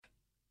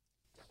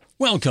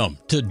Welcome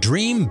to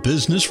Dream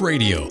Business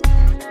Radio,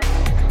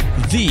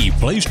 the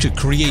place to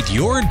create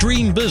your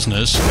dream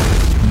business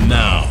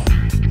now.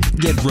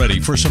 Get ready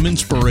for some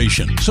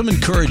inspiration, some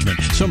encouragement,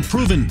 some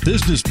proven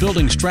business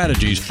building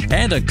strategies,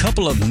 and a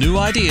couple of new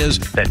ideas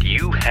that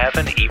you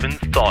haven't even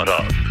thought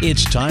of.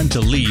 It's time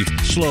to leave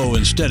slow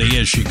and steady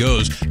as she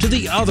goes to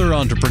the other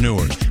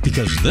entrepreneurs,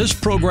 because this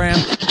program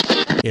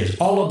is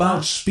all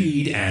about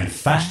speed and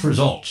fast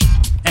results.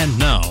 And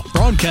now,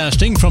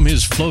 broadcasting from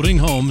his floating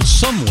home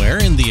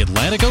somewhere in the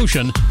Atlantic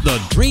Ocean,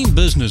 the Dream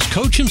Business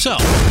Coach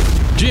himself,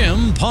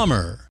 Jim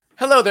Palmer.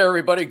 Hello there,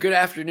 everybody. Good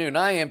afternoon.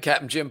 I am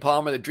Captain Jim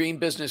Palmer, the Dream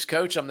Business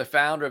Coach. I'm the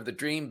founder of the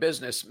Dream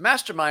Business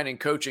Mastermind and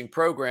Coaching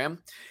Program,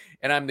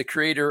 and I'm the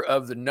creator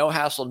of the No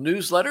Hassle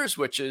Newsletters,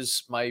 which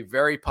is my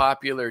very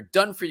popular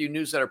done-for-you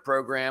newsletter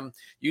program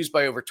used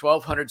by over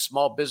 1,200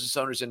 small business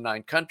owners in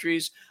 9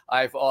 countries.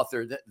 I've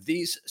authored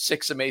these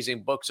 6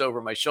 amazing books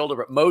over my shoulder,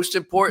 but most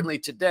importantly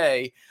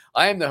today,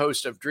 I am the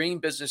host of Dream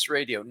Business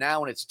Radio,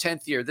 now in its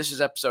 10th year. This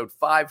is episode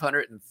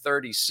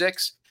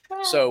 536.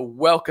 So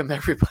welcome,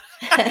 everybody.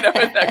 I know,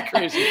 isn't that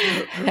crazy?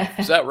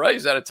 Is that right?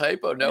 Is that a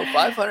typo? No,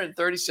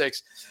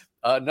 536.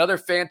 Another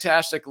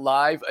fantastic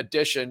live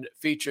edition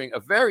featuring a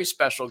very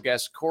special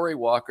guest, Corey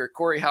Walker.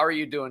 Corey, how are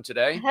you doing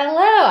today?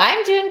 Hello,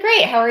 I'm doing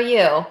great. How are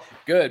you?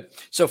 Good.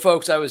 So,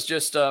 folks, I was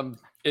just I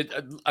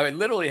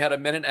literally had a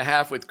minute and a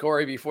half with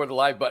Corey before the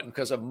live button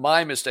because of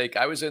my mistake.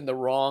 I was in the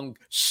wrong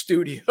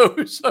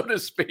studio, so to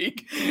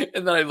speak,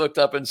 and then I looked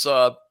up and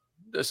saw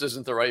this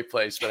isn't the right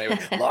place. But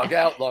anyway, log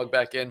out, log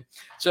back in.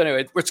 So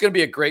anyway, it's going to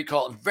be a great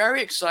call. I'm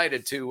very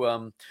excited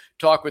to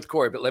talk with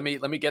Corey. But let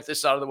me get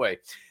this out of the way.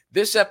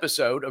 This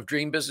episode of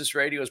Dream Business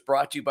Radio is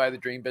brought to you by the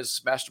Dream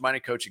Business Mastermind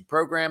and Coaching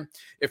Program.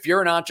 If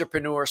you're an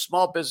entrepreneur,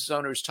 small business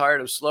owner who's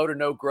tired of slow to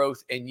no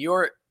growth in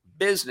your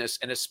business,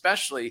 and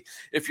especially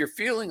if you're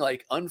feeling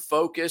like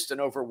unfocused and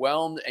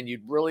overwhelmed and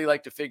you'd really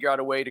like to figure out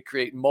a way to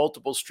create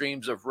multiple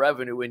streams of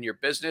revenue in your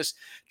business,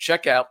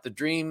 check out the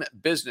Dream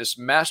Business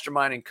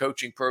Mastermind and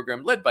Coaching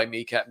Program led by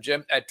me, Captain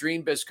Jim, at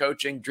Dream Biz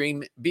Coaching,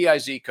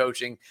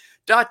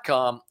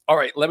 dreambizcoaching.com. All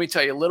right, let me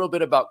tell you a little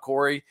bit about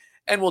Corey,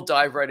 and we'll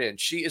dive right in.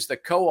 She is the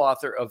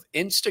co-author of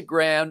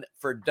Instagram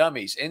for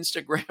Dummies,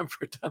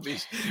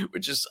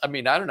 which is, I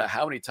mean, I don't know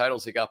how many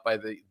titles he got by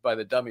the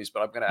dummies,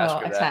 but I'm going to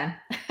ask her that.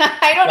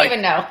 I don't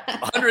even know.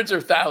 Hundreds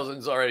or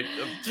thousands. All right.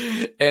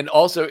 And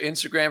also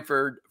Instagram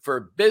for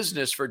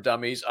Business for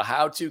Dummies, a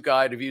how-to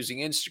guide of using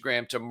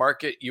Instagram to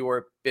market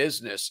your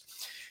business.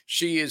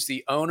 She is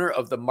the owner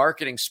of The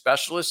Marketing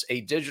Specialist,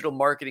 a digital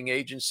marketing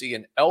agency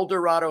in El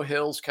Dorado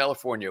Hills,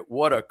 California.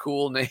 What a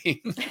cool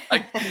name.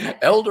 Like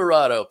El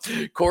Dorado.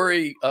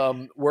 Corey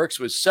works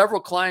with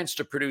several clients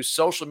to produce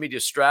social media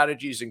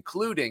strategies,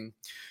 including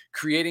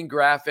creating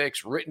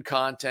graphics, written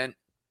content.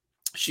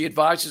 She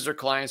advises her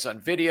clients on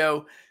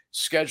video,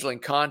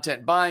 scheduling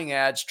content, buying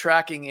ads,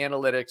 tracking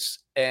analytics,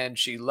 and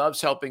she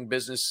loves helping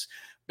business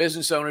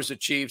owners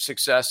achieve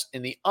success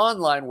in the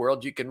online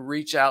world. You can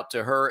reach out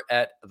to her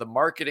at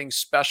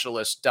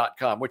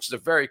themarketingspecialist.com, which is a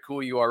very cool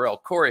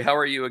URL. Corey, how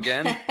are you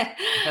again?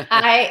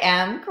 I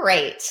am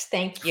great.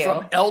 Thank you.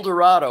 From El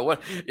Dorado.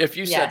 What if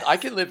you said, I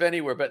can live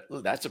anywhere, but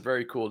that's a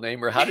very cool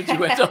name. Or how did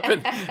you end up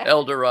in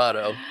El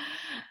Dorado?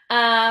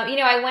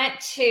 I went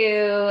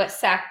to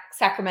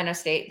Sacramento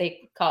State.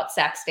 They call it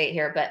Sac State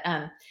here, but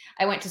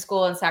I went to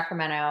school in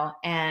Sacramento,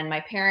 and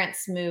my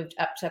parents moved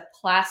up to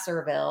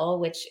Placerville,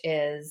 which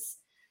is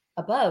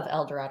above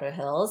El Dorado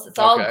Hills. It's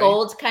all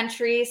gold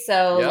country.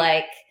 So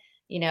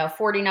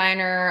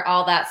 49er,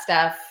 all that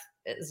stuff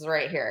is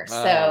right here.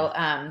 So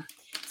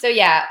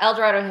yeah, El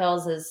Dorado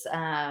Hills is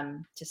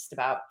just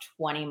about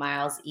 20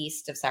 miles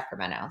east of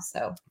Sacramento.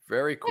 So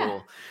very cool.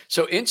 Yeah.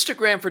 So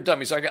Instagram for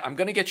Dummies, I'm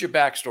going to get your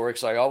backstory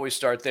because I always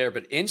start there,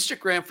 but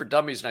Instagram for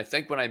Dummies. And I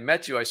think when I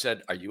met you, I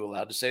said, are you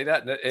allowed to say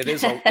that? And it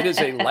is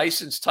a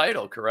licensed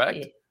title,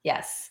 correct?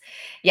 Yes.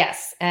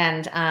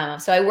 And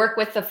so I work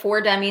with the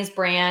For Dummies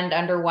brand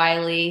under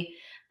Wiley.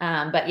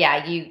 But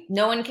yeah,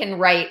 no one can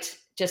write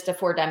just a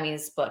For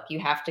Dummies book. You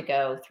have to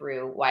go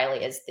through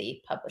Wiley as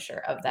the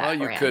publisher of that brand.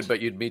 Well, you could,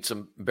 but you'd meet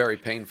some very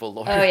painful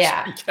lawyers. Oh,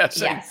 yeah.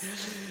 Yes.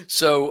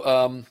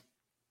 So,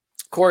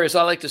 Corey, as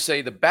I like to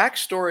say, the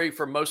backstory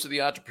for most of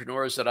the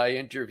entrepreneurs that I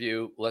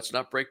interview, let's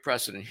not break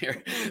precedent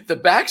here. The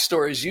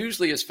backstory is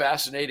usually as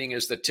fascinating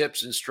as the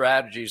tips and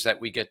strategies that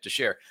we get to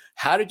share.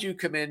 How did you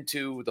come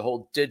into the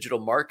whole digital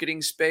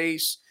marketing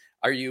space?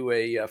 Are you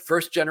a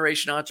first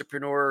generation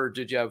entrepreneur, or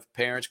did you have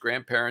parents,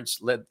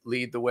 grandparents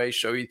lead the way,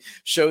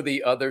 show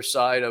the other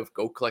side of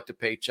go collect a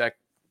paycheck?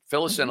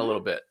 Fill us in a little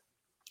bit.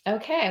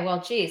 Okay.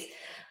 Well, geez.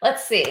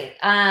 Let's see.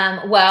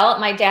 Well,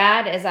 my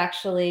dad is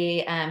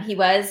actually, he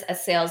was a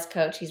sales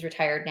coach. He's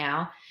retired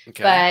now,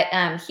 but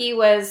he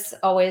was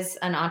always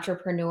an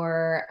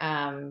entrepreneur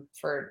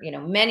for,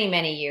 many,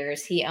 many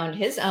years. He owned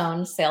his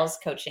own sales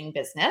coaching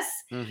business.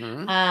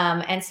 Mm-hmm.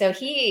 And so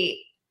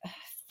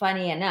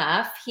funny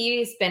enough,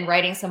 he's been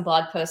writing some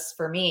blog posts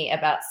for me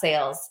about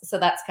sales. So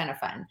that's kind of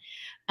fun.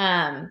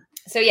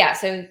 So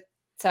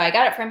I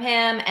got it from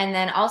him. And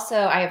then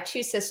also I have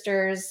 2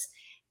 sisters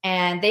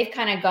And they've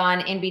kind of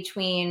gone in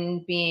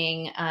between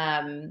being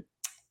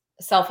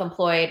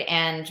self-employed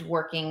and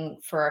working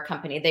for a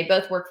company. They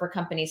both work for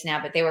companies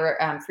now, but they were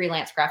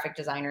freelance graphic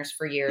designers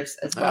for years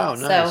as well. Oh,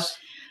 nice.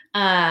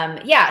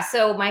 So,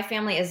 so my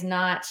family is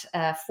not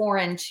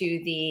foreign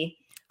to the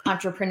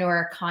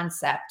entrepreneur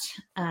concept.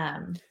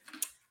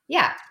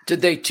 Yeah.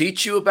 Did they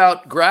teach you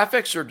about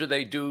graphics, or did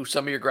they do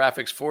some of your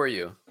graphics for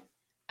you?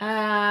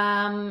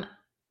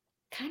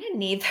 Kind of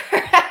neither,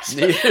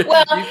 actually.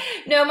 Well,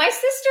 no, my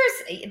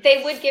sisters,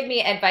 they would give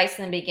me advice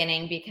in the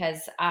beginning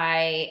because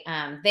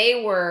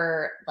they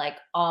were like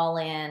all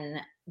in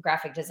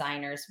graphic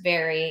designers,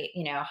 very,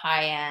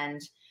 high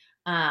end.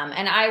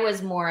 And I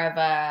was more of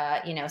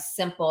a,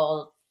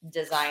 simple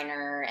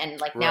designer. And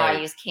like now I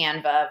use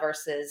Canva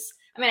versus,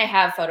 I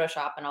have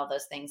Photoshop and all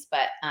those things,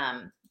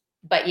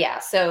 but yeah,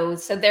 so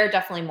they're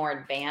definitely more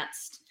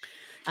advanced.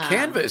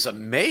 Canva is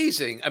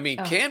amazing.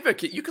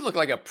 Canva, you can look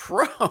like a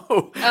pro.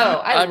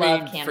 I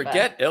love Canva.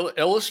 Forget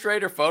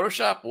Illustrator,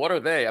 Photoshop. What are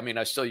they?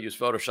 I still use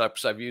Photoshop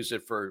because I've used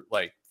it for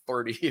like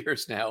 30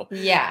 years now.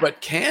 Yeah.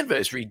 But Canva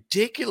is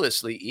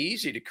ridiculously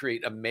easy to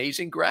create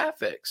amazing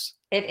graphics.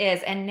 It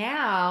is. And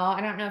now, I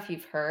don't know if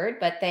you've heard,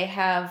 but they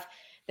have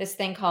this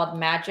thing called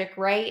Magic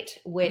Write,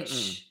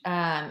 which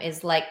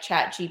is like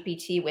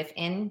ChatGPT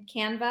within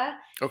Canva.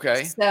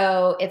 Okay.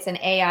 So it's an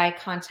AI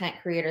content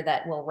creator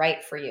that will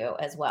write for you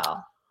as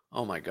well.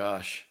 Oh my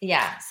gosh.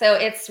 Yeah. So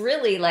it's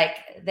really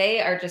like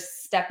they are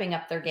just stepping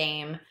up their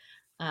game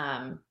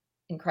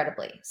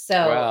incredibly.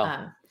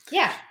 So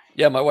yeah.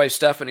 Yeah, my wife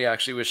Stephanie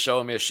actually was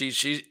showing me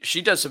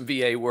she does some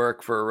VA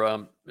work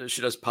for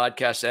she does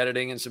podcast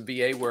editing and some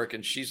VA work,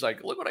 and she's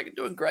like, look what I can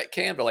do in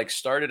Canva. Like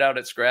started out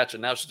at scratch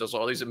and now she does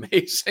all these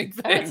amazing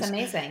things. Oh, it's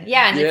amazing.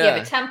 Yeah, and if you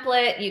have a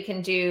template, you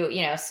can do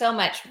so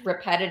much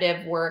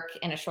repetitive work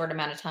in a short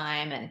amount of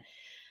time, and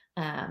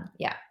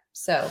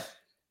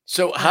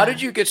So how did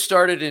you get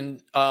started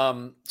in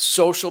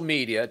social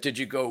media? Did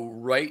you go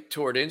right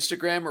toward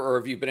Instagram, or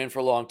have you been in for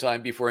a long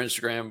time before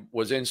Instagram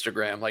was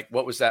Instagram? Like,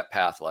 what was that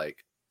path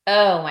like?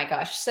 Oh my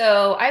gosh.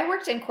 So I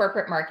worked in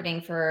corporate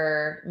marketing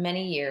for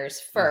many years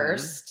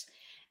first.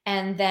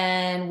 And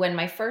then when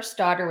my first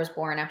daughter was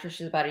born, after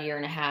she was about 1.5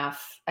 years,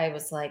 I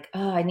was like,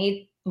 oh, I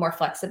need more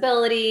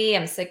flexibility.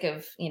 I'm sick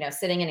of,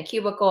 sitting in a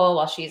cubicle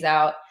while she's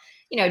out,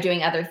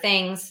 doing other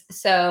things.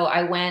 So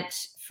I went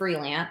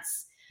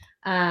freelance.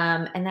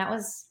 And that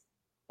was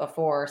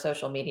before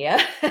social media.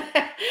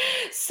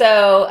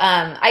 So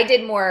I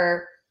did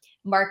more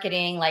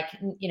marketing, like,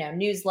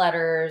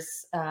 newsletters,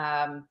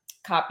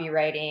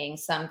 copywriting,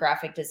 some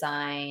graphic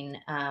design,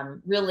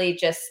 really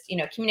just,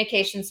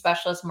 communication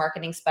specialist,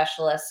 marketing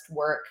specialist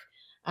work,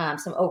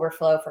 some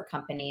overflow for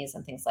companies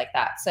and things like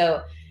that.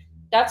 So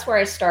that's where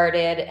I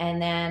started.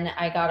 And then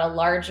I got a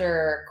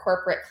larger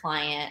corporate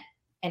client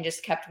and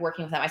just kept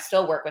working with them. I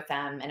still work with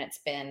them. And it's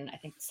been, I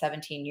think,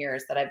 17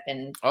 years that I've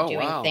been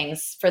doing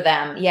things for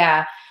them.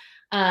 Yeah.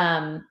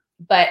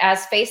 But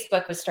as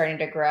Facebook was starting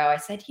to grow, I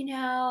said,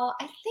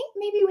 I think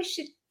maybe we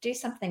should do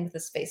something with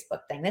this Facebook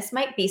thing. This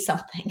might be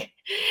something.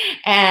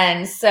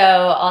 And so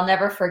I'll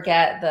never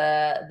forget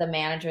the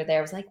manager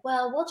there was like,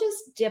 well, we'll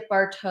just dip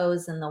our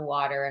toes in the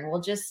water and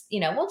we'll just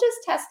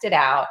test it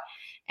out.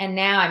 And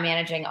now I'm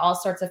managing all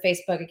sorts of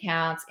Facebook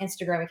accounts,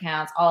 Instagram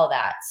accounts, all of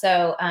that.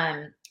 So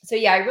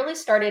yeah, I really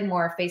started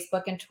more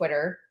Facebook and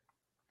Twitter,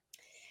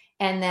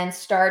 and then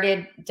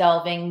started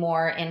delving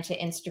more into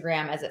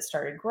Instagram as it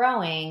started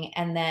growing.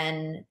 And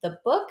then the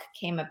book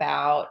came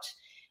about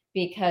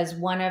because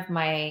one of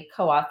my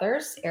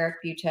co-authors, Eric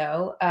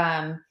Buteau,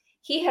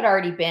 he had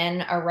already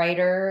been a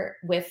writer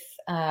with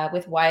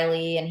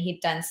Wiley, and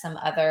he'd done some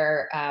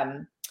other,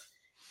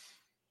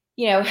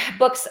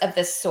 books of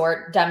this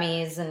sort,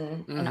 dummies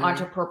and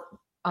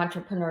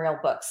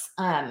entrepreneurial books.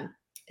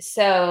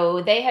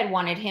 So they had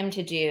wanted him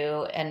to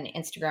do an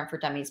Instagram for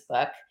Dummies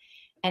book.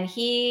 And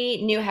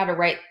he knew how to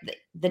write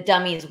the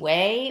dummies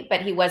way,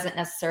 but he wasn't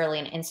necessarily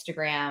an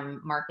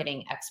Instagram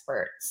marketing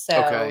expert.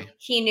 So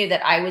he knew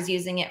that I was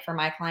using it for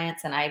my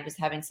clients and I was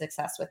having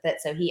success with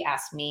it. So he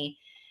asked me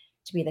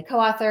to be the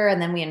co-author,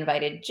 and then we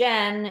invited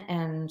Jen,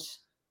 and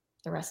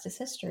the rest is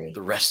history.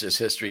 The rest is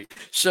history.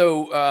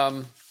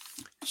 So,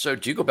 so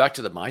do you go back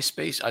to the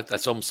MySpace?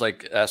 That's almost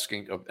like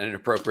asking an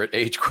inappropriate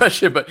age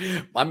question, but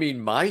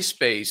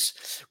MySpace,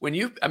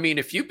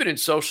 if you've been in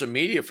social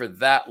media for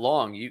that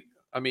long,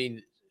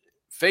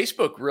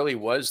 Facebook really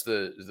was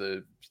it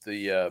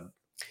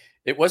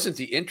wasn't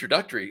the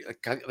introductory,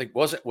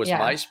 was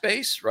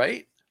MySpace,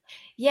 right?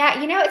 Yeah.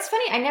 It's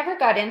funny. I never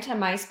got into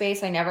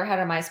MySpace. I never had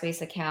a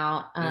MySpace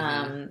account.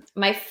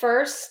 My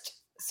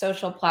first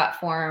social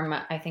platform,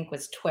 I think,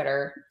 was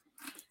Twitter.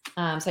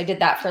 So I did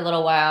that for a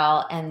little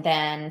while, and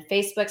then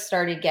Facebook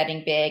started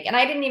getting big, and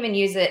I didn't even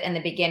use it in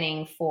the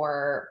beginning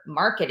for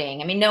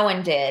marketing. No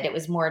one did. It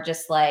was more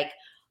just like,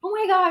 oh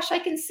my gosh, I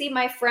can see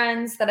my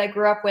friends that I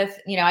grew up with.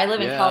 I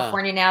live in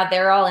California now.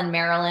 They're all in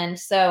Maryland.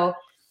 So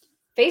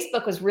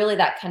Facebook was really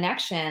that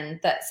connection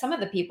that some of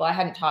the people I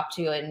hadn't talked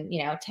to in,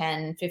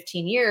 10,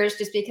 15 years,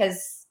 just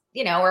because,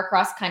 we're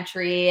across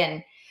country.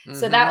 And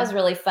So that was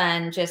really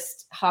fun,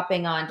 just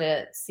hopping on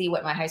to see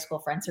what my high school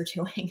friends are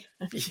doing.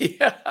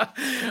 Yeah.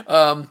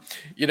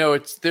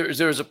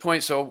 There was a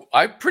point. So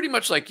I pretty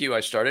much like you, I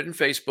started in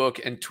Facebook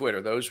and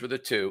Twitter. Those were the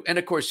two. And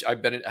of course, I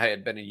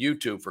had been in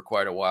YouTube for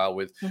quite a while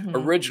with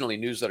originally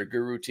Newsletter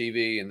Guru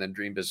TV and then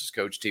Dream Business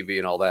Coach TV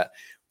and all that.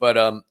 But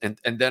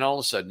and then all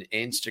of a sudden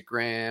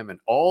Instagram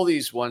and all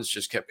these ones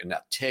just kept, and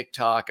now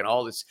TikTok and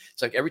all this.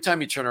 It's like every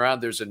time you turn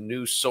around, there's a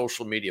new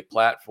social media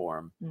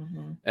platform,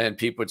 and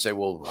people would say,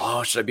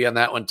 "Well, should I be on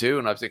that one too?"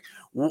 And I think,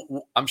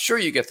 I'm sure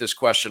you get this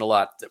question a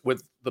lot.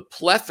 With the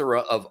plethora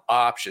of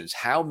options,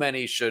 how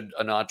many should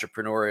an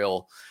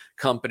entrepreneurial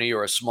company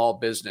or a small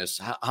business?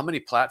 How many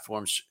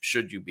platforms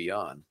should you be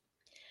on?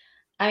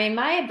 I mean,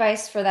 my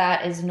advice for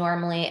that is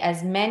normally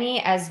as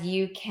many as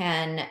you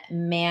can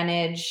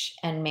manage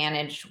and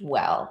manage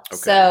well. Okay.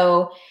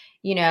 So,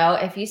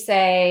 if you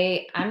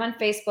say, I'm on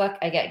Facebook,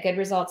 I get good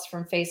results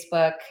from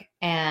Facebook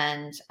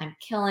and I'm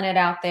killing it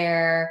out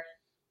there.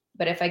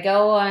 But if I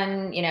go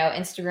on,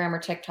 Instagram or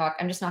TikTok,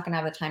 I'm just not going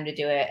to have the time to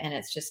do it. And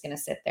it's just going to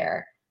sit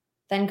there.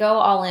 Then go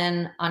all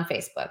in on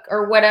Facebook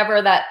or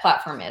whatever that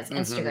platform is,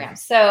 Instagram.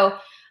 So,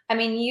 I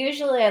mean,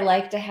 usually I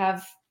like to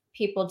have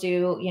people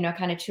do,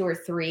 kind of 2 or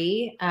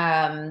 3.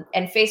 And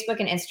Facebook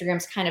and Instagram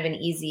is kind of an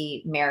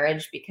easy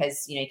marriage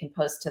because, you can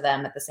post to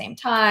them at the same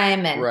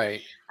time. And,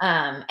 right.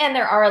 And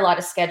there are a lot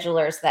of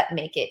schedulers that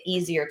make it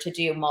easier to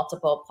do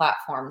multiple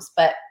platforms,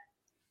 but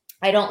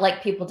I don't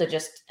like people to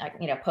just,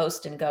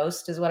 post and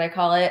ghost is what I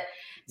call it.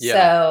 Yeah.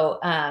 So,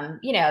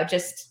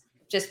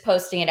 just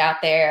posting it out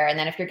there. And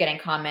then if you're getting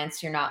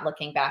comments, you're not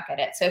looking back at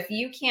it. So if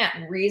you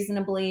can't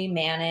reasonably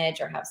manage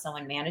or have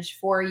someone manage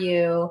for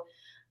you,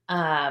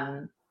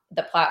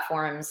 the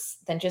platforms,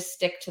 then just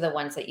stick to the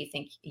ones that you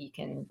think you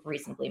can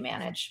reasonably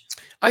manage.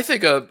 I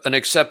think an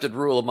accepted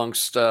rule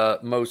amongst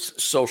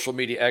most social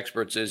media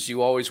experts is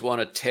you always want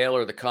to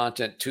tailor the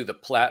content to the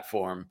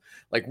platform.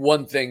 Like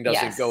one thing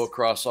doesn't go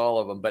across all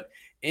of them, but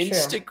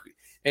Instagram,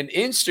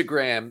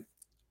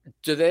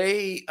 do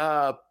they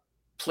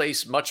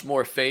place much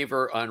more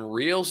favor on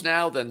Reels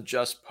now than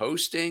just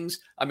postings?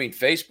 I mean,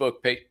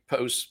 Facebook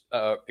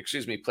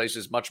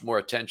places much more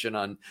attention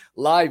on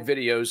live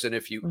videos than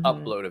if you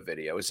upload a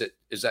video. Is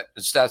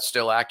that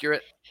still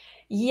accurate?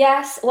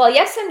 Yes. Well,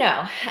 yes and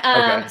no.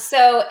 Okay.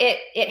 So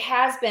it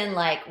has been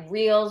like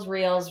Reels.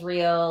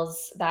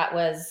 That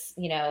was,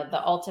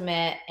 the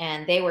ultimate,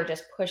 and they were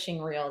just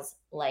pushing Reels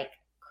like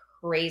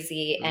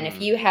crazy. And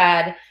if you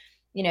had,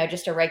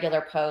 just a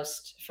regular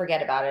post,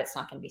 forget about it. It's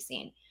not going to be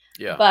seen.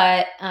 Yeah.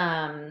 But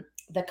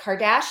the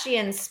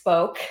Kardashians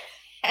spoke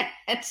and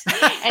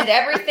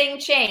everything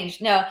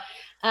changed. No,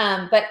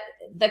 but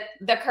the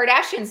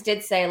Kardashians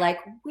did say, like,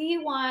 we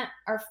want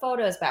our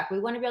photos back. We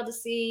want to be able to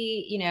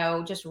see,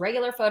 just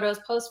regular photos,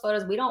 post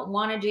photos. We don't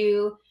want to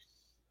do,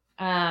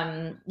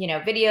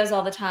 videos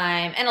all the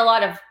time. And a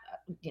lot of,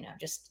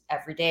 just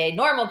everyday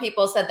normal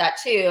people said that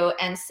too.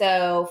 And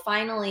so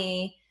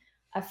finally,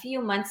 a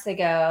few months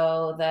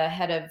ago, the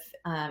head of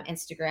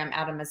Instagram,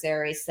 Adam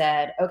Mosseri,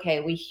 said, okay,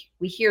 we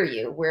hear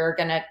you. We're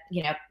going to,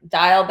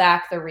 dial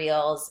back the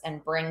Reels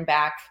and bring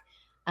back,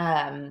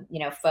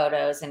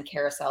 photos and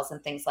carousels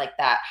and things like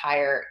that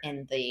higher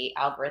in the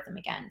algorithm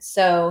again.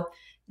 So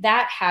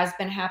that has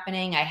been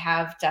happening. I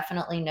have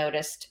definitely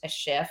noticed a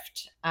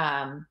shift.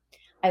 I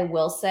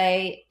will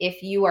say,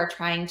 if you are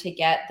trying to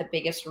get the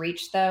biggest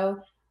reach, though,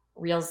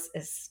 Reels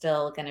is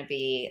still going to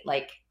be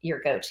like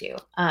your go-to.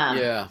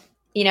 Yeah.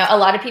 A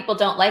lot of people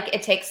don't like it.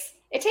 It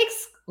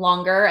takes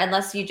longer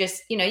unless you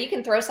just, you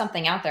can throw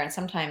something out there. And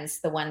sometimes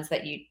the ones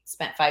that you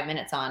spent 5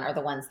 minutes on are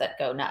the ones that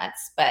go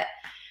nuts. But,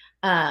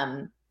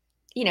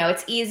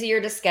 it's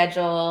easier to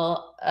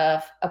schedule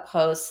a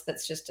post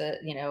that's just a,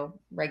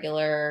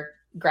 regular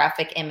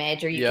graphic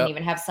image, or you can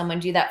even have someone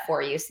do that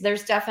for you. So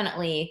there's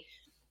definitely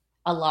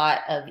a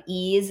lot of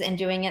ease in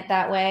doing it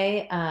that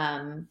way.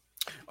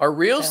 Are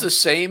Reels the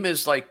same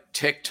as like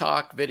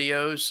TikTok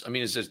videos? I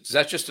mean, is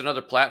that just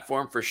another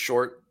platform for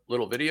short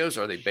little videos?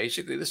 Are they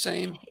basically the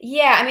same?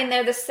 Yeah, I mean,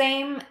 they're the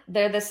same.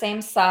 They're the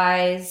same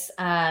size.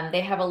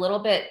 They have a little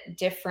bit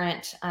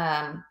different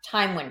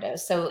time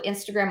windows. So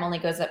Instagram only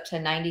goes up to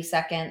 90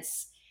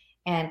 seconds,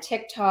 and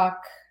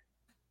TikTok,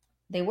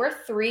 they were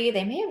 3.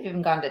 They may have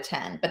even gone to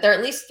 10, but they're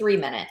at least 3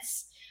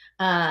 minutes.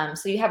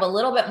 So you have a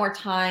little bit more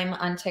time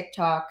on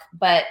TikTok,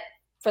 but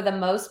for the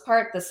most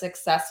part, the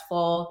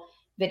successful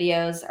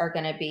videos are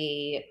going to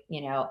be,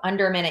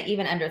 under a minute,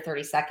 even under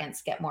 30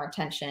 seconds, get more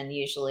attention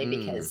usually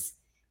because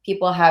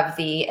people have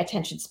the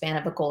attention span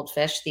of a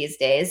goldfish these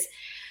days.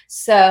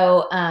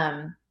 So,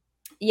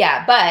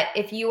 but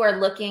if you are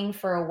looking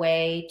for a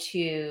way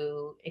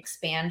to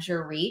expand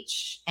your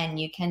reach and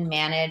you can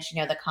manage,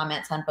 the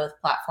comments on both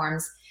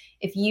platforms,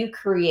 if you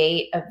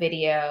create a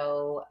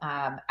video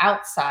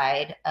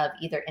outside of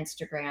either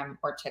Instagram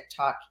or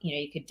TikTok,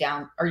 you could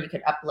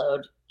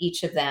upload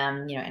each of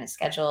them, in a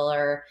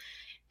scheduler,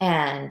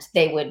 and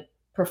they would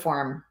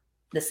perform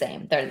the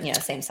same. They're,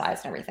 same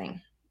size and everything.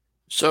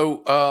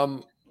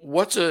 So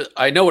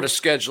I know what a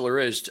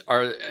scheduler is.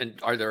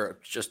 Are there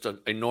just an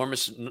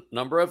enormous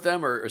number of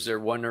them, or is there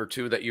one or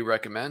two that you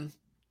recommend?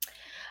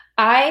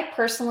 I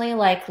personally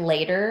like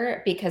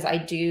Later because I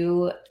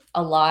do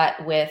a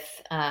lot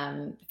with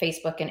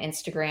Facebook and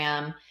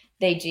Instagram.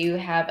 They do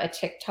have a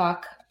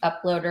TikTok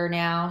uploader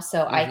now,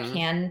 so I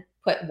can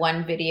put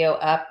one video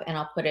up and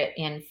I'll put it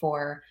in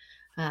for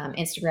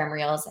Instagram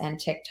Reels and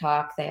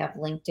TikTok. They have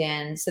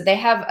LinkedIn, so they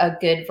have a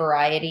good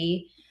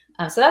variety.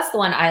 So that's the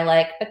one I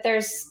like. But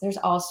there's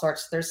all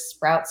sorts. There's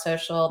Sprout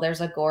Social. There's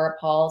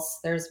Agorapulse.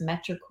 There's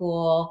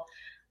Metricool,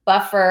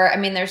 Buffer. I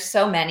mean, there's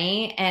so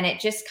many, and it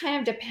just kind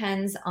of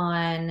depends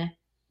on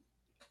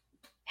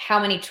how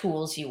many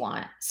tools you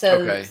want.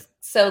 So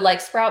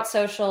like Sprout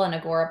Social and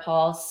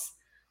Agorapulse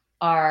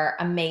are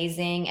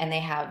amazing, and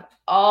they have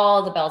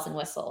all the bells and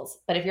whistles.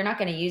 But if you're not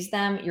going to use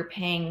them, you're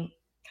paying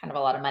kind of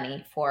a lot of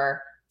money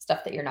for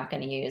stuff that you're not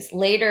going to use.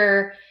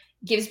 Later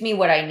gives me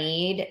what I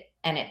need,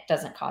 and it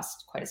doesn't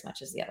cost quite as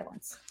much as the other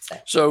ones.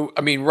 So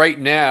I mean, right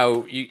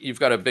now you've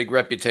got a big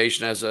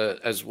reputation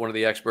as one of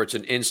the experts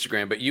in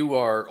Instagram, but you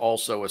are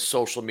also a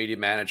social media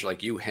manager.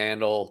 Like, you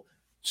handle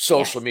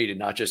social media,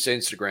 not just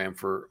Instagram,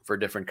 for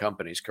different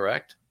companies,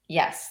 correct?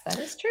 Yes, that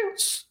is true.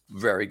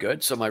 Very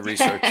good. So my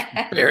research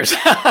bears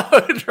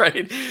out,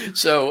 right?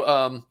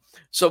 So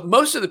so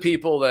most of the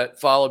people that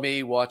follow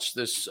me, watch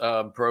this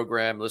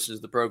program, listen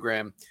to the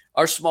program,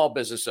 are small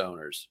business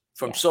owners,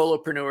 from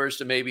solopreneurs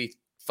to maybe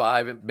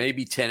 5,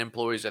 maybe 10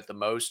 employees at the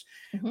most.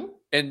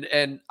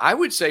 And I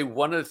would say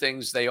one of the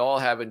things they all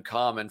have in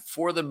common,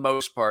 for the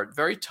most part,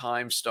 very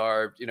time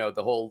starved,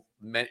 the whole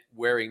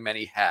wearing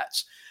many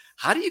hats.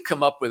 How do you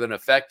come up with an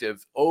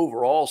effective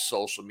overall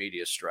social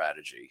media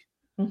strategy?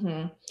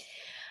 Usually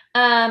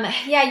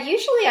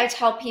I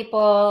tell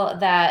people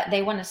that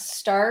they want to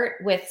start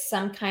with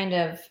some kind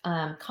of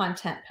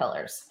content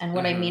pillars. And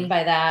what I mean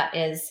by that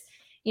is,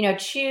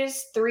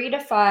 choose 3 to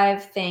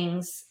 5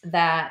 things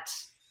that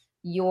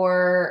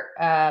your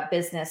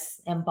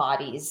business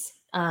embodies.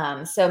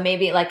 So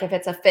maybe, like, if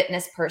it's a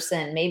fitness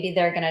person, maybe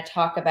they're going to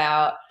talk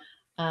about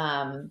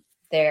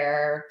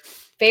their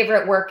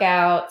favorite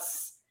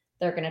workouts.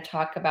 They're going to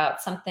talk about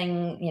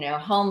something,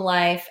 home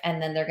life, and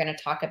then they're going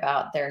to talk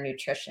about their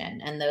nutrition.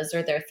 And those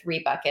are their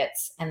 3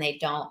 buckets, and they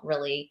don't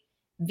really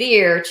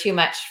veer too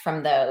much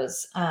from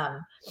those.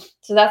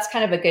 So that's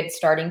kind of a good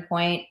starting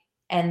point.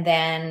 And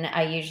then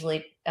I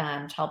usually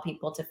tell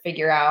people to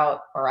figure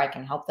out, or I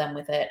can help them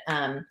with it,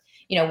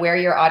 where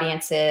your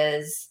audience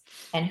is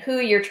and who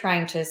you're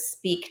trying to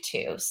speak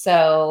to.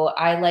 So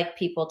I like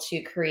people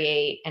to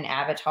create an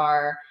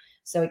avatar.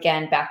 So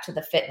again, back to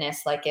the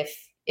fitness, like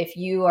if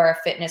you are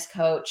a fitness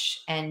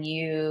coach and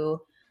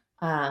you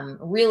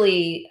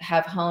really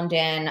have honed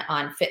in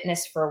on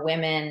fitness for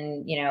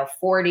women,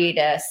 40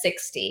 to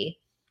 60,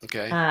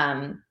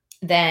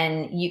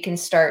 then you can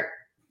start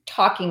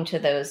talking to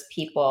those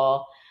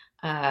people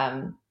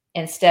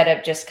instead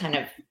of just kind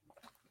of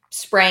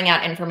spraying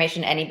out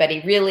information to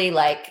anybody, really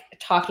like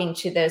talking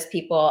to those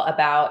people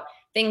about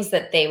things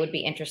that they would be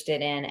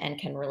interested in and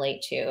can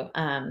relate to.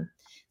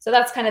 So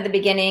that's kind of the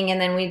beginning.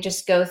 And then we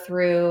just go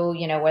through,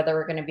 whether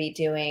we're going to be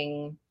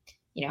doing,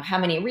 how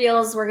many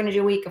reels we're going to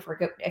do a week,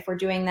 if we're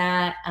doing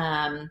that,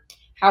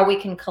 how we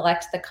can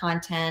collect the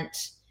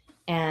content.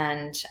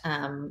 And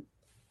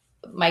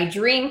my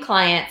dream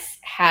clients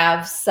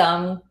have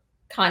some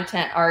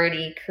content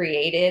already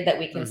created that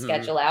we can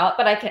schedule out,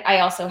 but I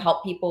also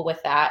help people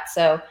with that.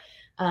 So,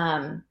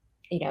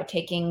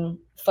 taking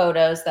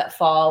photos that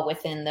fall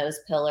within those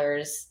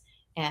pillars,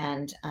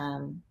 and,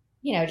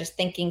 just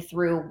thinking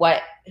through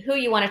who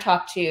you want to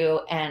talk to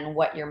and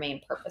what your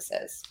main purpose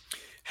is.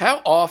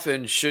 How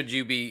often should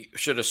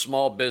a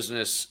small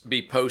business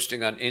be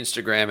posting on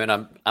Instagram?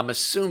 And I'm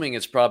assuming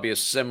it's probably a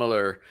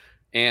similar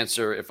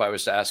answer if I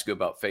was to ask you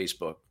about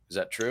Facebook. Is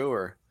that true?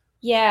 Or?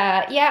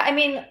 Yeah. I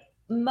mean,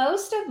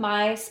 most of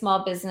my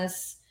small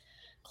business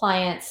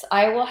clients,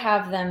 I will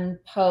have them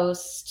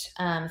post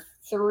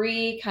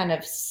 3 kind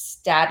of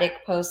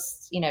static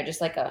posts, just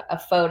like a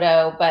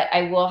photo, but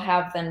I will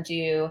have them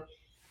do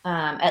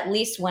at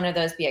least one of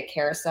those be a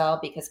carousel,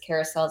 because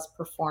carousels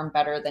perform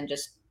better than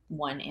just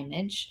one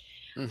image.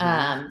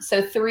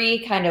 So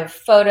 3 kind of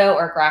photo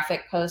or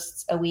graphic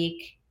posts a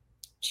week,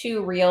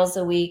 2 reels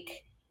a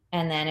week.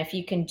 And then if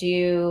you can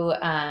do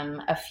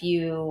a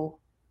few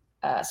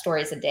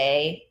stories a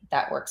day,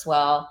 that works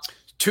well.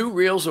 2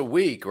 reels a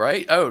week,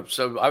 right? Oh,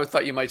 so I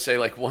thought you might say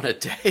like 1 a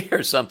day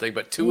or something,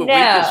 but 2 a week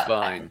is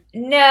fine.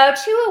 No,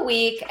 2 a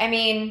week. I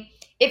mean,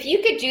 if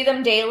you could do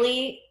them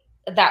daily,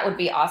 that would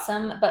be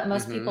awesome. But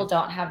most people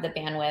don't have the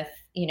bandwidth,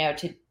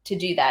 to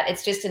do that.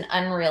 It's just an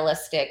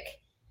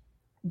unrealistic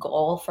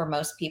goal for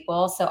most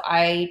people. So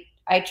I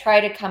try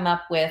to come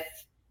up with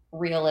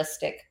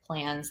realistic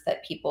plans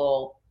that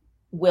people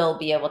will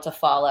be able to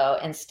follow,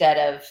 instead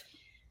of,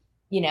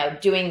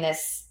 doing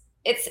this.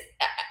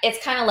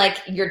 It's kind of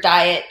like your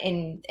diet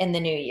in the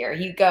new year.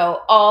 You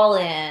go all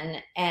in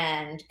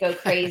and go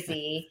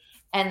crazy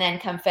And then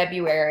come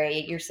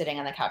February, you're sitting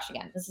on the couch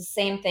again. It's the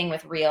same thing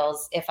with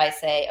Reels. If I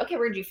say, okay,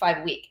 we're gonna do 5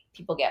 a week,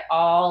 people get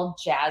all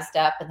jazzed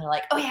up and they're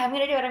like, oh yeah, I'm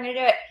gonna do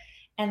it.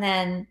 And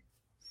then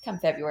come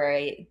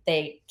February,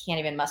 they can't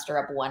even muster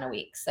up 1 a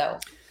week. So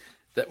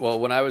well,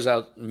 when I was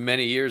out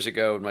many years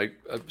ago,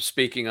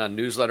 speaking on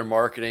newsletter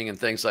marketing and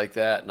things like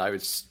that,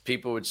 and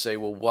people would say,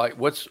 well,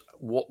 what's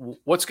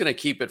going to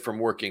keep it from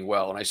working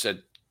well? And I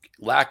said,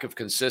 lack of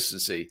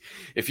consistency.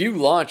 If you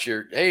launch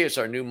hey, it's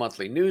our new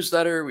monthly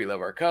newsletter. We love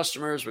our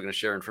customers. We're going to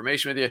share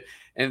information with you.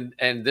 And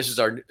this is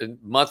our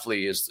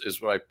monthly is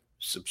what I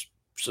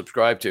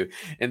subscribe to.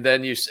 And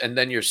then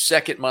your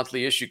second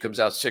monthly issue comes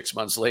out 6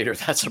 months later.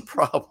 That's a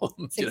problem.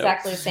 It's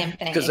exactly the same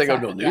thing. Because they go,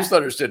 no,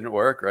 newsletters didn't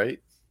work, right?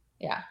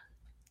 Yeah.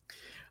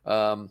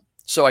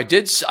 So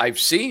I've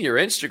seen your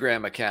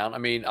Instagram account. I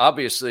mean,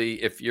 obviously,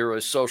 if you're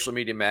a social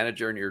media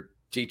manager and you're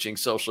teaching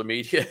social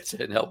media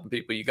and helping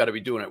people, you got to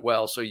be doing it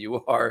well. So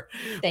you are.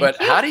 But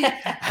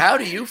how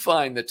do you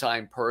find the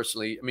time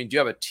personally? I mean, do you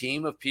have a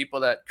team of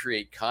people that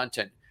create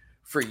content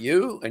for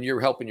you and you're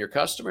helping your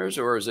customers,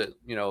 or is it,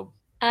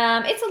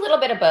 it's a little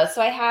bit of both.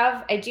 So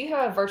I do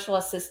have a virtual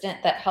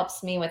assistant that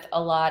helps me with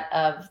a lot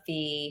of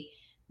the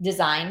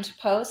designed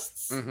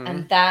posts,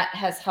 and that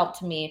has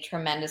helped me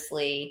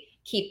tremendously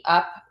keep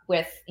up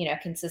with,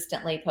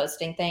 consistently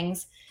posting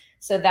things.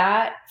 So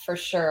that for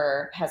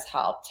sure has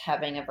helped,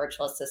 having a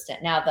virtual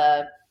assistant. Now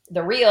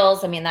the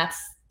Reels, I mean,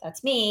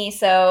 that's me.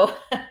 So,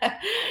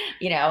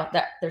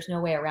 there's no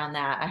way around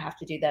that. I have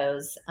to do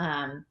those.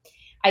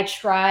 I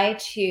try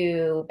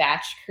to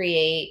batch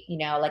create,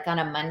 like on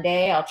a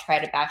Monday, I'll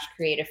try to batch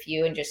create a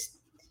few and just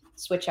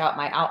switch out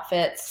my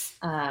outfits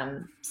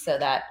so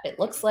that it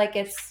looks like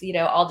it's,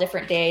 all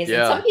different days.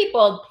 Yeah. And some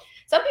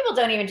people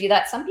don't even do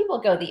that. Some people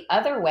go the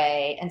other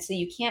way. And so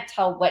you can't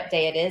tell what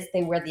day it is.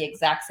 They wear the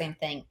exact same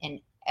thing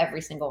in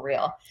every single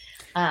reel.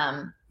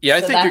 I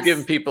think you're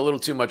giving people a little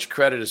too much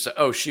credit to say,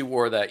 oh, she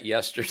wore that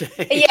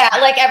yesterday. Yeah.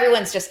 Like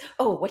everyone's just,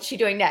 oh, what's she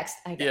doing next?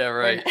 Yeah,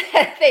 right.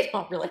 They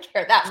don't really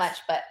care that much,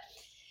 but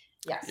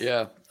yes.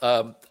 Yeah.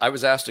 I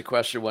was asked a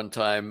question one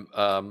time.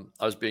 I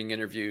was being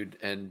interviewed,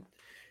 and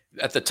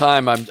at the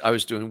time I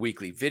was doing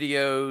weekly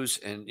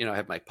videos, and, I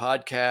had my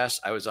podcast.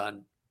 I was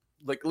on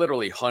like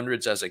literally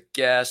hundreds as a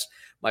guest,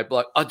 my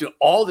blog, I'll do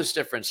all this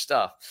different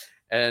stuff.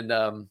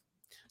 And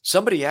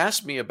somebody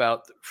asked me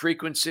about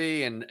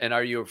frequency and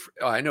are you,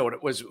 I know what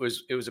it was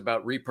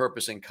about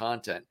repurposing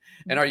content.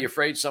 And are you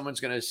afraid someone's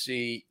going to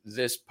see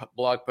this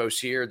blog post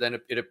here, then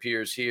it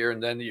appears here,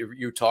 and then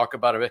you talk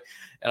about it.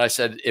 And I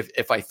said,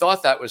 if I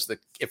thought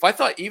if I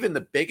thought even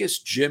the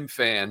biggest gym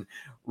fan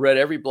read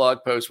every blog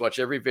post, watch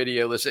every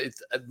video, listen,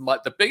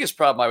 the biggest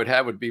problem I would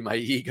have would be my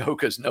ego,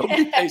 because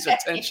nobody pays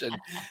attention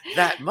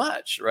that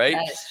much, right?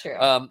 That is true.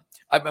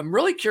 I'm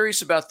really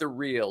curious about the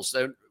Reels.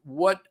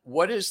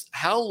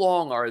 How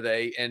long are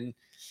they? And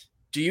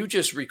do you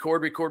just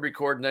record,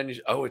 and then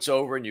it's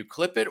over and you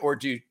clip it? Or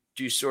do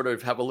you sort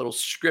of have a little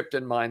script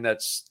in mind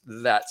that's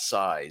that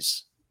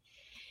size?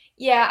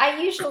 Yeah, I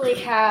usually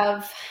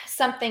have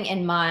something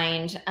in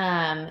mind.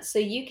 So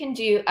you can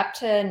do up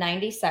to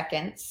 90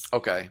 seconds.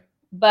 Okay.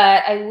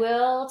 But I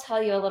will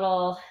tell you a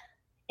little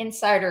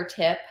insider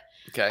tip.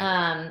 Okay.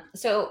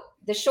 So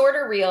the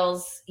shorter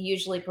reels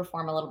usually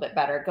perform a little bit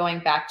better, going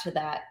back to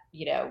that,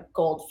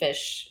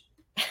 goldfish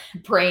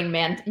brain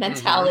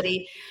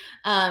mentality.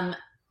 And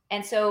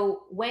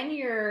so when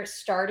you're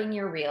starting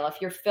your reel, if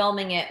you're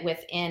filming it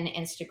within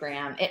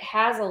Instagram, it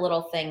has a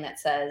little thing that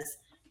says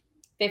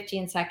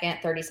 15 second,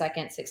 30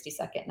 second, 60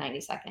 second,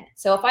 90 second.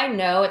 So if I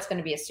know it's going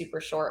to be a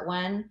super short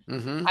one,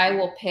 I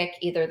will pick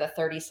either the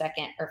 30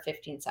 second or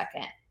 15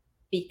 second,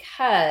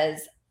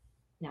 because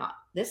now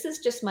this is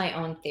just my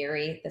own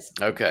theory. This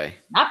may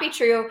not be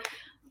true,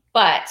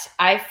 but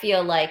I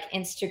feel like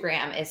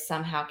Instagram is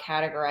somehow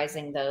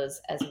categorizing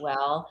those as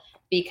well,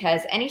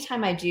 because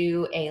anytime I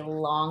do a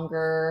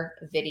longer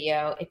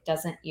video, it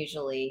doesn't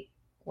usually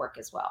work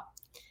as well.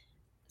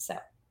 So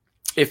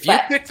if you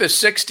pick the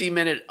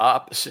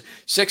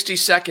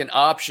 60-second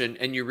option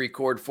and you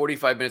record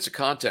 45 minutes of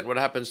content, what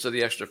happens to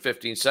the extra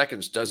 15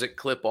 seconds? Does it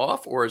clip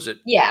off, or is it?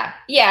 Yeah.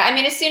 I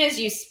mean, as soon as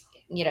you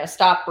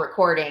stop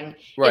recording,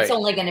 right, it's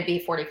only going to be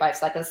 45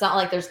 seconds. It's not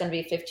like there's going to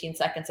be 15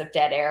 seconds of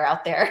dead air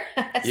out there.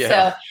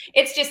 So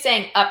it's just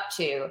saying up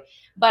to.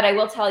 But I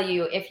will tell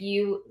you, if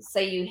you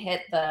say you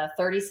hit the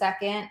 30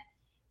 second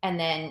and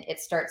then it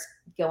starts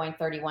going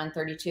 31,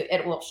 32,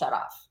 it will shut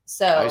off.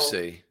 So I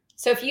see.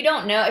 So if you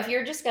don't know, if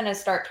you're just going to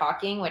start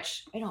talking,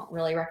 which I don't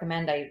really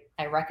recommend, I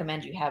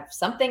recommend you have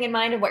something in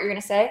mind of what you're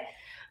going to say,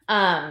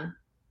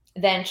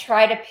 then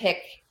try to pick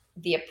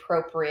the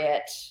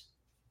appropriate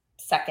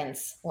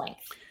seconds length.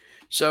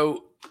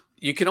 So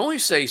you can only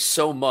say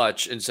so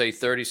much and say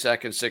 30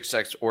 seconds, 6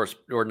 seconds, or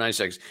 9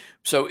 seconds.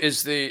 So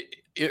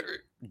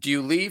do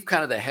you leave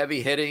kind of the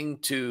heavy hitting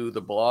to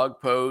the blog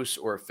post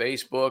or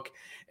Facebook?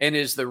 And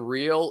is the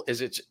reel,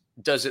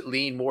 does it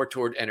lean more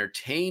toward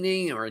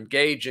entertaining or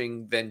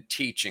engaging than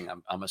teaching?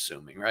 I'm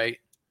assuming, right?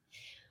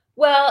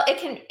 Well,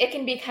 it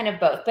can be kind of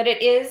both, but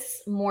it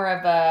is more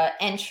of a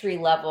entry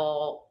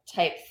level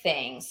type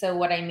thing. So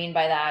what I mean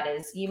by that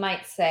is you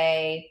might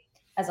say,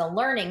 as a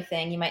learning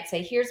thing, you might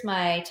say, here's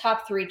my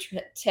top 3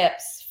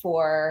 tips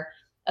for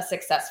a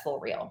successful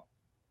reel.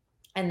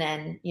 And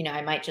then,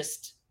 I might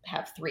just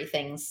have 3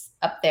 things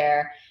up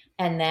there.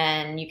 And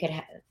then you could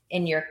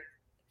in your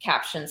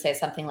caption say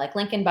something like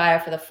link in bio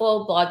for the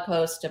full blog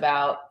post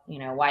about,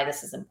 why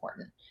this is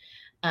important.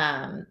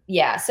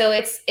 So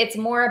it's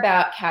more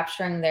about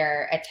capturing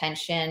their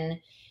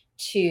attention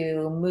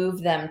to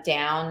move them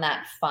down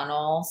that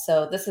funnel.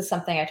 So this is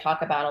something I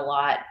talk about a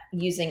lot,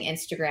 using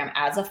Instagram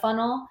as a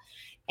funnel.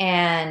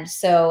 And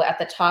so at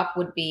the top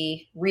would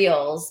be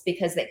reels,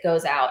 because it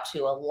goes out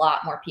to a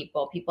lot more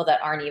people that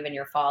aren't even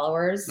your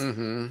followers.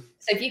 Mm-hmm.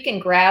 So if you can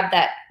grab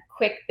that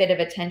quick bit of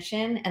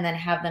attention and then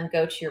have them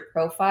go to your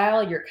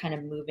profile, you're kind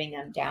of moving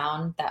them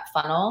down that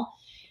funnel.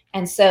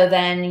 And so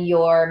then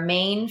your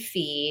main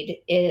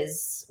feed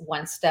is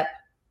one step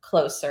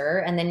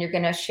closer, and then you're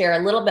going to share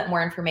a little bit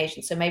more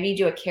information. So maybe you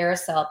do a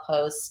carousel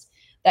post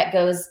that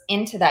goes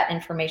into that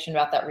information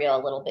about that reel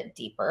a little bit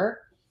deeper.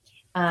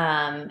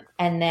 And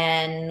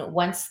then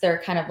once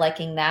they're kind of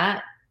liking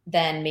that,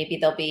 then maybe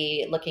they'll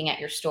be looking at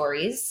your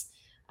stories.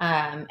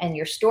 And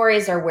your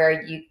stories are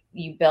where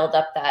you build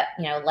up that,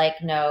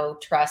 like, know,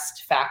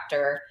 trust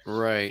factor.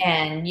 Right.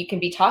 And you can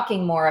be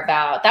talking more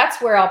about,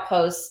 that's where I'll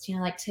post,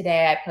 like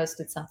today I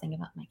posted something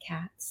about my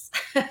cats.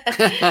 So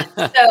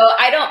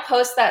I don't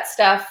post that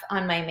stuff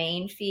on my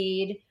main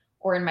feed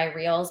or in my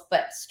reels,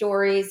 but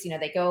stories,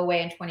 they go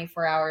away in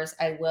 24 hours.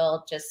 I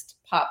will just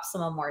pop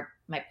some of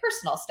my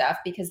personal stuff,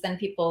 because then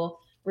people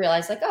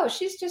realize like, oh,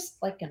 she's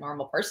just like a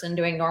normal person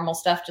doing normal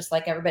stuff, just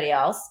like everybody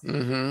else.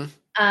 Mm-hmm.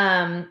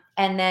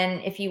 And then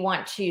if you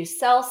want to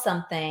sell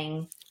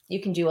something,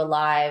 you can do a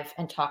live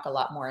and talk a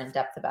lot more in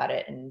depth about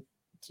it and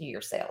do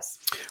your sales.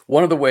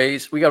 One of the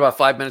ways, we got about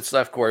 5 minutes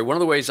left, Corey. One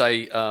of the ways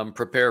I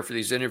prepare for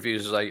these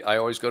interviews is I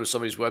always go to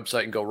somebody's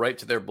website and go right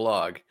to their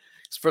blog.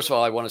 First of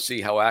all, I want to see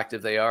how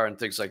active they are and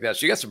things like that.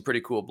 So you got some pretty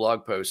cool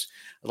blog posts.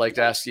 I'd like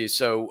to ask you.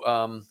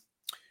 So,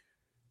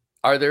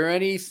 is there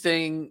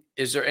anything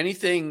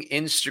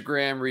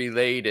Instagram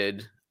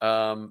related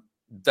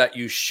that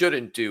you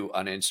shouldn't do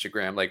on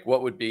Instagram? Like,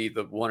 what would be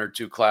the 1 or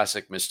 2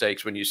 classic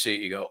mistakes when you see it,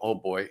 you go, oh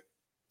boy,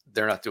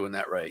 they're not doing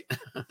that right?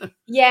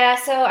 Yeah.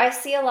 So I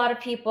see a lot of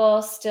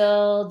people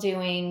still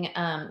doing,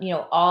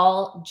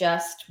 all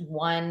just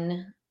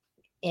one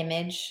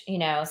image,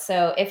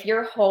 so if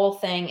your whole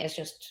thing is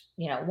just,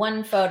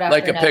 one photo,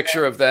 like a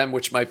picture of them,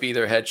 which might be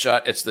their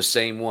headshot, it's the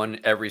same one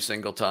every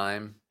single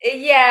time.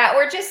 Yeah.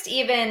 Or just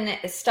even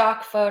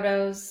stock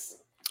photos.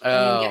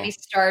 Get me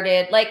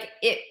started. Like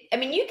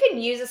you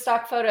can use a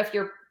stock photo if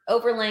you're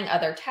overlaying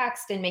other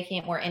text and making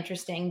it more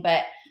interesting,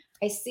 but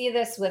I see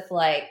this with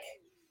like,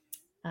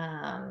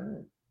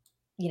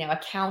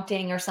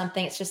 accounting or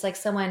something. It's just like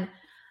someone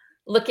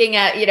looking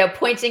at,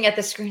 pointing at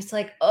the screen. It's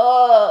like,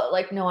 oh,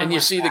 like no one. And you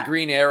see the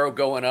green arrow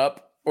going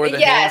up or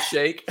the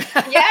handshake.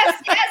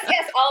 yes.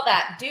 All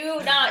that.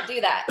 Do not do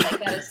that. Like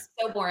that is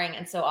so boring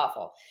and so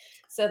awful.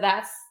 So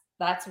that's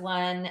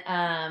one.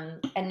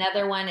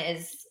 Another one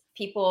is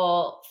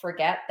people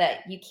forget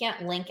that you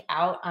can't link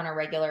out on a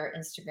regular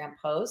Instagram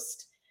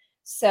post.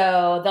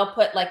 So they'll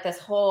put like this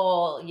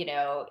whole,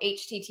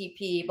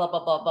 HTTP, blah,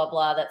 blah, blah, blah,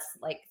 blah. That's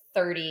like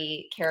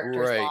 30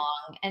 characters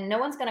long, and no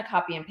one's going to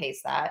copy and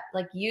paste that.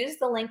 Like use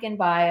the link in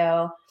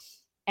bio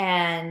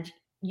and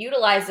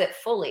utilize it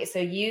fully. So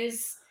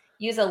use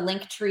a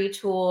Linktree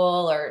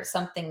tool or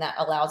something that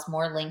allows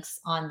more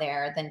links on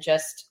there than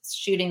just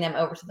shooting them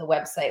over to the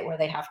website where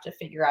they have to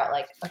figure out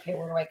like, okay,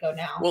 where do I go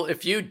now? Well,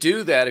 if you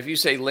do that, if you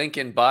say link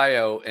in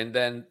bio and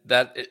then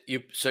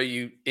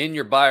you in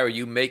your bio,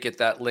 you make it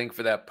that link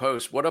for that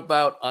post. What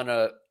about on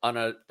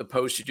the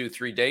post you do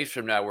 3 days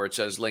from now where it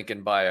says link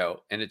in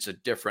bio and it's a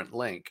different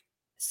link?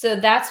 So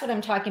that's what I'm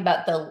talking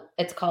about.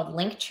 It's called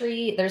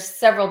Linktree. There's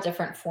several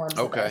different forms.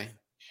 Okay. Of this,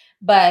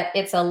 but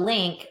it's a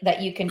link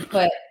that you can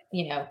put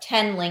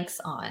 10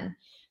 links on.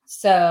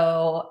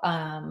 So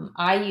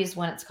I use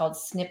one, it's called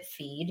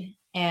Snipfeed,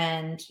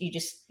 and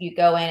you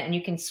go in and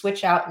you can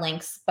switch out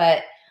links,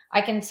 but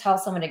I can tell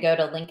someone to go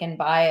to link in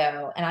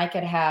bio and I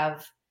could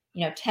have,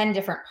 10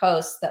 different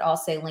posts that all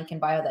say link in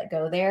bio that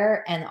go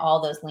there, and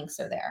all those links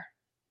are there.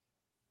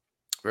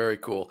 Very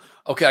cool.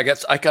 Okay, I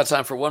got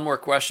time for one more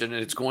question,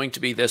 and it's going to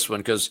be this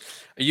one because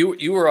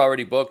you were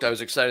already booked. I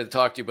was excited to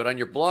talk to you, but on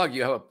your blog,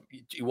 you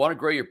want to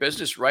grow your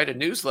business, write a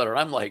newsletter. And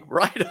I'm like,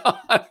 right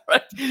on,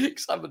 right?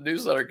 Because I'm a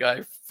newsletter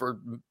guy for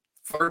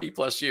 30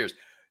 plus years.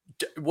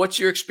 What's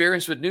your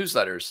experience with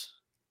newsletters?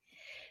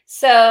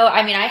 So,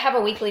 I have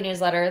a weekly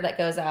newsletter that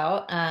goes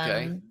out.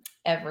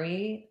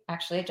 Actually,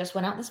 it just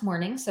went out this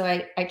morning. So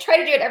I try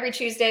to do it every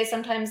Tuesday.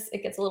 Sometimes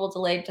it gets a little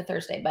delayed to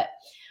Thursday, but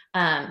so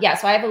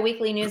I have a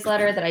weekly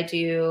newsletter that I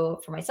do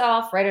for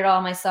myself, write it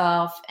all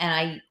myself.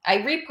 And I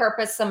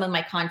repurpose some of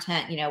my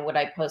content, what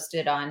I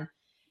posted on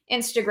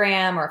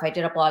Instagram, or if I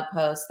did a blog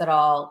post, that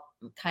all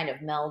kind of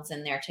melds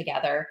in there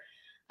together.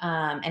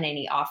 And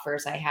any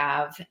offers I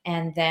have.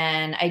 And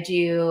then I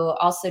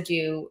also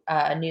do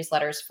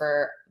newsletters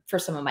for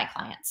some of my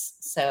clients.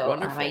 So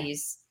I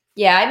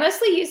Yeah, I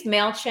mostly use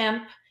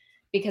MailChimp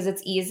because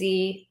it's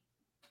easy,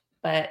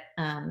 but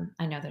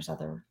I know there's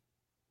other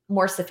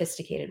more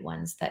sophisticated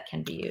ones that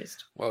can be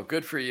used. Well,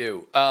 good for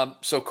you.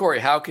 So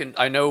Corey,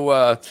 I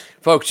know,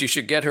 folks, you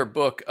should get her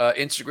book,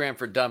 Instagram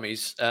for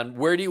Dummies. And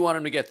where do you want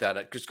them to get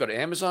that? Just go to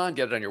Amazon,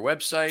 get it on your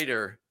website,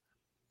 or?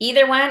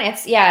 Either one.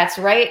 It's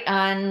right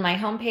on my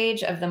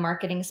homepage of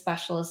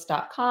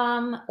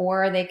themarketingspecialist.com,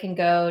 or they can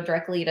go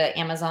directly to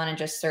Amazon and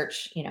just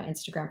search,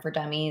 Instagram for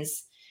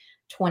Dummies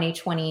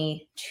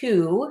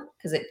 2022,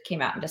 because it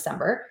came out in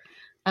December.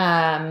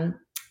 So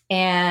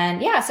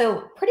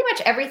pretty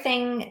much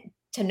everything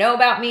to know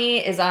about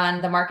me is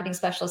on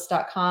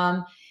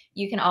themarketingspecialist.com.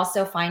 You can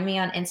also find me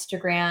on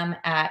Instagram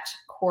at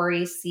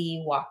Corey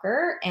C.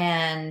 Walker,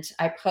 and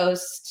I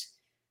post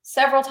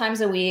several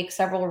times a week,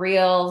 several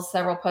reels,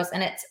 several posts,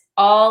 and it's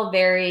all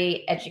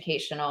very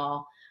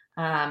educational.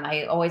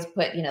 I always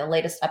put,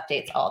 latest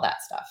updates, all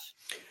that stuff.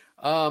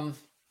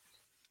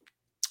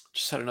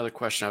 Just had another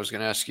question I was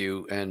going to ask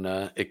you, and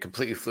it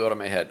completely flew out of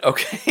my head.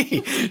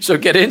 Okay, so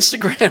get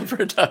Instagram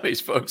for Dummies,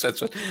 folks. That's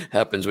what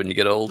happens when you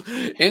get old.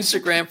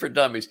 Instagram for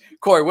Dummies.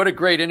 Corey, what a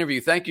great interview.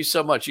 Thank you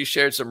so much. You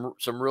shared some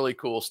really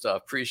cool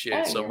stuff. Appreciate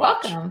it so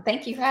much. You're welcome.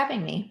 Thank you for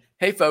having me.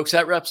 Hey, folks,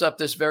 that wraps up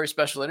this very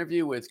special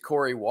interview with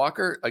Corey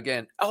Walker.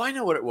 Again, I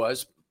know what it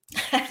was.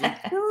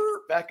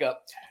 Back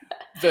up.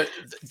 The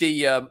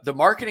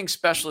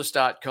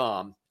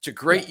marketingspecialist.com. It's a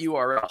great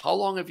URL. How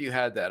long have you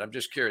had that? I'm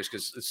just curious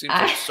because it seems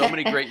like so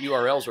many great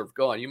URLs are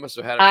gone. You must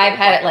have had it. I've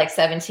had it like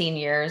 17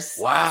 years.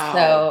 Wow.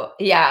 So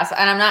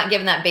and I'm not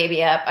giving that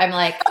baby up. I'm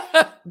like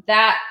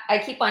that. I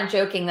keep on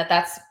joking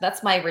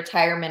that's my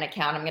retirement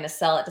account. I'm going to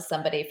sell it to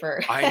somebody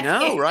for. I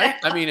know, right?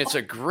 I mean, it's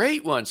a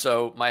great one.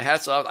 So my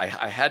hat's off. I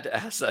had to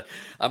ask that.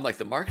 I'm like,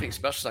 the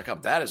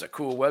marketingspecialist.com. That is a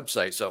cool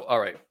website. So, all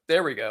right,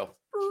 there we go.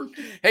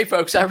 Hey,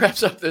 folks, that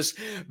wraps up this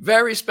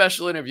very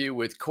special interview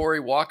with Corey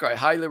Walker. I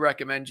highly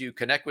recommend you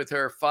connect with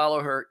her,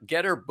 follow her,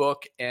 get her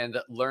book, and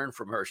learn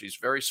from her. She's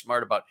very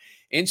smart about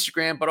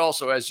Instagram, but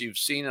also, as you've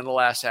seen in the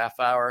last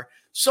half hour,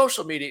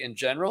 social media in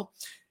general.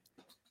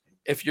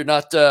 If you're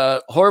not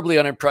horribly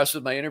unimpressed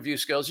with my interview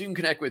skills, you can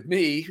connect with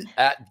me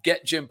at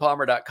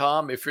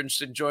getjimpalmer.com. If you're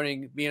interested in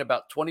joining me and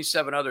about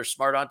 27 other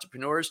smart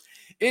entrepreneurs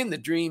in the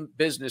Dream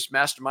Business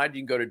Mastermind,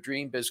 you can go to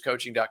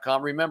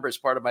dreambizcoaching.com. Remember, as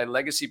part of my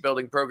legacy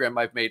building program,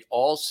 I've made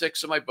all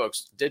 6 of my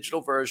books, digital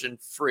version,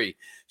 free.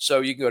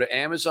 So you can go to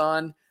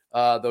Amazon.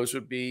 Those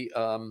would be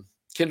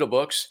Kindle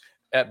books.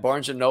 At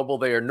Barnes & Noble,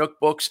 they are Nook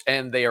books,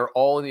 and they are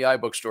all in the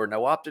iBook store.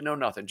 No opt-in, no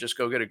nothing. Just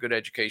go get a good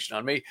education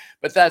on me.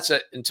 But that's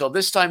it. Until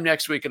this time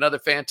next week, another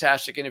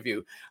fantastic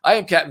interview. I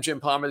am Captain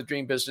Jim Palmer, the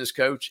Dream Business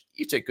Coach.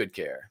 You take good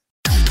care.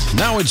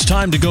 Now it's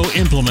time to go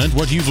implement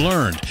what you've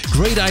learned.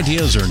 Great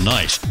ideas are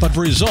nice, but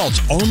results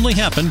only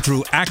happen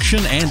through action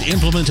and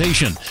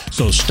implementation.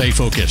 So stay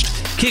focused.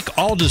 Kick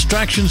all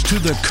distractions to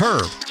the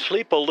curb.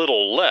 Sleep a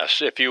little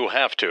less if you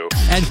have to.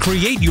 And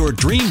create your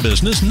dream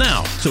business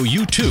now so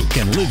you too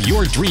can live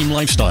your dream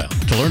lifestyle.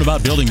 To learn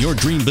about building your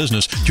dream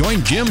business,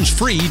 join Jim's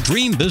free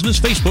Dream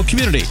Business Facebook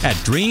community at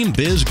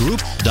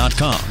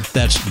dreambizgroup.com.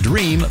 That's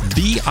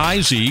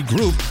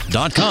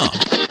dreambizgroup.com.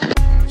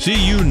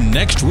 See you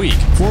next week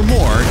for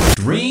more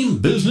Dream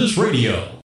Business Radio.